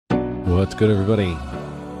What's good, everybody?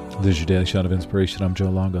 This is your daily shot of inspiration. I'm Joe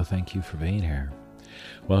Longo. Thank you for being here.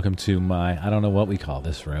 Welcome to my, I don't know what we call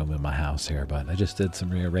this room in my house here, but I just did some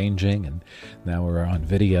rearranging and now we're on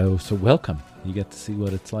video. So welcome. You get to see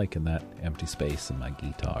what it's like in that empty space and my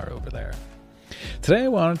guitar over there. Today I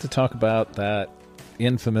wanted to talk about that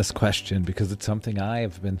infamous question because it's something I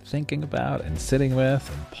have been thinking about and sitting with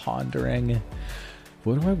and pondering.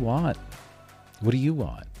 What do I want? What do you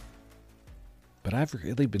want? But I've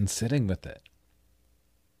really been sitting with it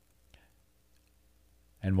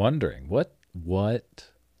and wondering, what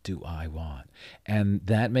do I want? And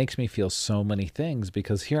that makes me feel so many things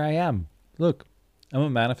because here I am. Look, I'm a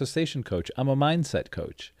manifestation coach. I'm a mindset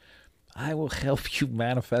coach. I will help you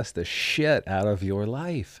manifest the shit out of your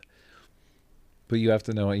life. But you have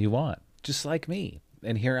to know what you want, just like me.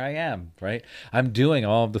 And here I am, right? I'm doing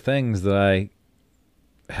all of the things that I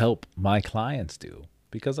help my clients do.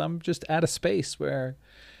 Because I'm just at a space where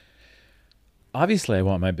obviously I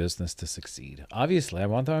want my business to succeed. Obviously I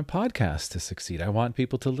want my podcast to succeed. I want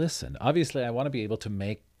people to listen. Obviously I want to be able to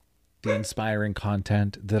make the inspiring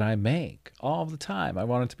content that I make all the time. I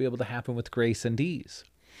want it to be able to happen with grace and ease.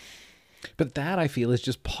 But that I feel is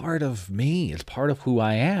just part of me. It's part of who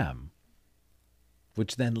I am.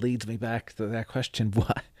 Which then leads me back to that question,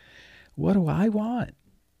 what do I want?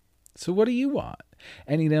 So what do you want?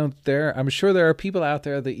 And, I'm sure there are people out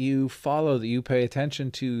there that you follow, that you pay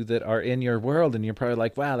attention to, that are in your world, and you're probably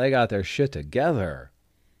like, wow, they got their shit together.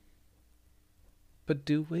 But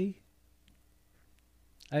do we?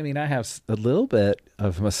 I mean, I have a little bit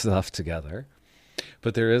of my stuff together,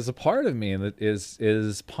 but there is a part of me that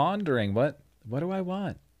is pondering, what do I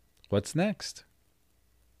want? What's next?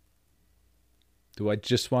 Do I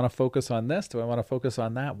just want to focus on this? Do I want to focus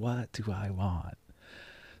on that? What do I want?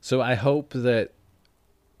 So I hope that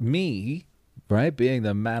me, right, being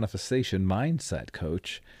the manifestation mindset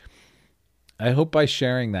coach, I hope by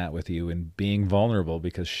sharing that with you and being vulnerable,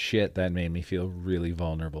 because shit, that made me feel really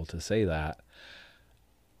vulnerable to say that.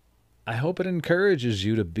 I hope it encourages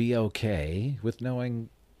you to be okay with knowing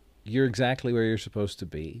you're exactly where you're supposed to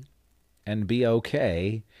be, and be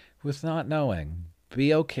okay with not knowing.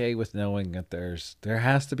 Be okay with knowing that there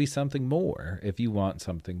has to be something more if you want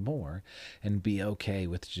something more, and be okay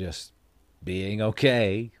with just being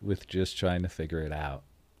okay with just trying to figure it out,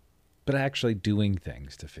 but actually doing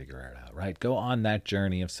things to figure it out, right? Go on that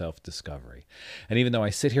journey of self-discovery. And even though I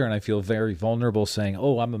sit here and I feel very vulnerable saying,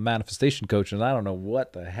 oh, I'm a manifestation coach and I don't know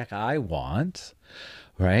what the heck I want,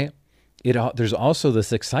 right? There's also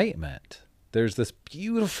this excitement. There's this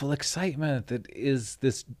beautiful excitement that is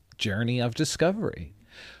this journey of discovery,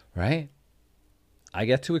 right? I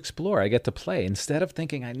get to explore. I get to play. Instead of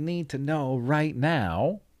thinking I need to know right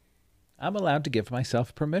now, I'm allowed to give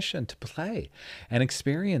myself permission to play and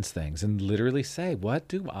experience things and literally say, what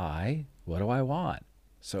do I want?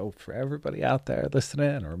 So for everybody out there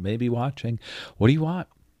listening or maybe watching, what do you want?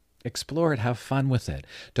 Explore it. Have fun with it.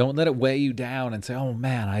 Don't let it weigh you down and say, oh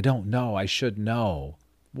man, I don't know. I should know.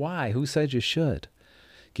 Why? Who said you should?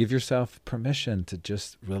 Give yourself permission to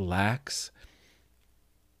just relax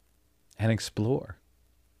and explore.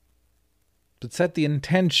 But set the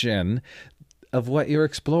intention of what you're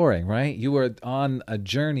exploring, right? You are on a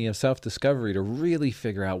journey of self-discovery to really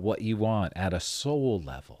figure out what you want at a soul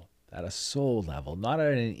level, not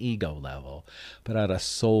at an ego level, but at a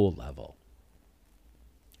soul level.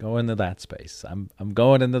 Go into that space. I'm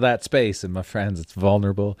going into that space, and my friends, it's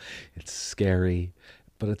vulnerable, it's scary,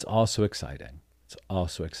 but it's also exciting. It's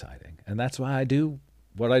also exciting. And that's why I do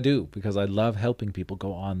what I do, because I love helping people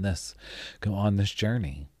go on this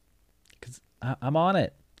journey. Because I'm on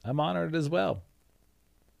it. I'm honored as well.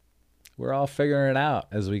 We're all figuring it out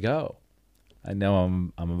as we go. I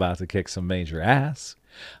know I'm about to kick some major ass.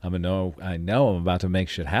 I know I'm about to make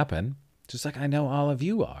shit happen, just like I know all of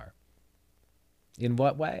you are. In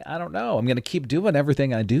what way? I don't know. I'm going to keep doing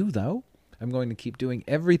everything I do, though. I'm going to keep doing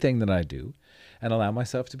everything that I do and allow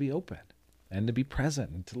myself to be open and to be present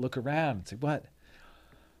and to look around and say, what?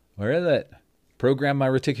 Where is it? Program my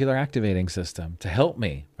reticular activating system to help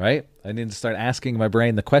me, right? I need to start asking my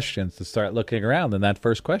brain the questions, to start looking around. And that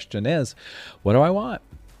first question is, what do I want?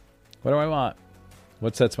 What do I want?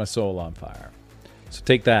 What sets my soul on fire? So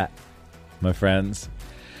take that, my friends.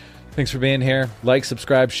 Thanks for being here. Like,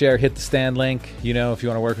 subscribe, share, hit the stand link. If you want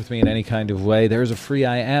to work with me in any kind of way, there's a free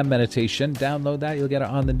I Am meditation. Download that. You'll get it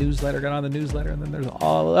on the newsletter. Get on the newsletter. And then there's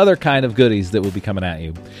all other kind of goodies that will be coming at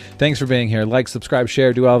you. Thanks for being here. Like, subscribe,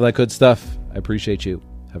 share, do all that good stuff. I appreciate you.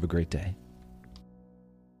 Have a great day.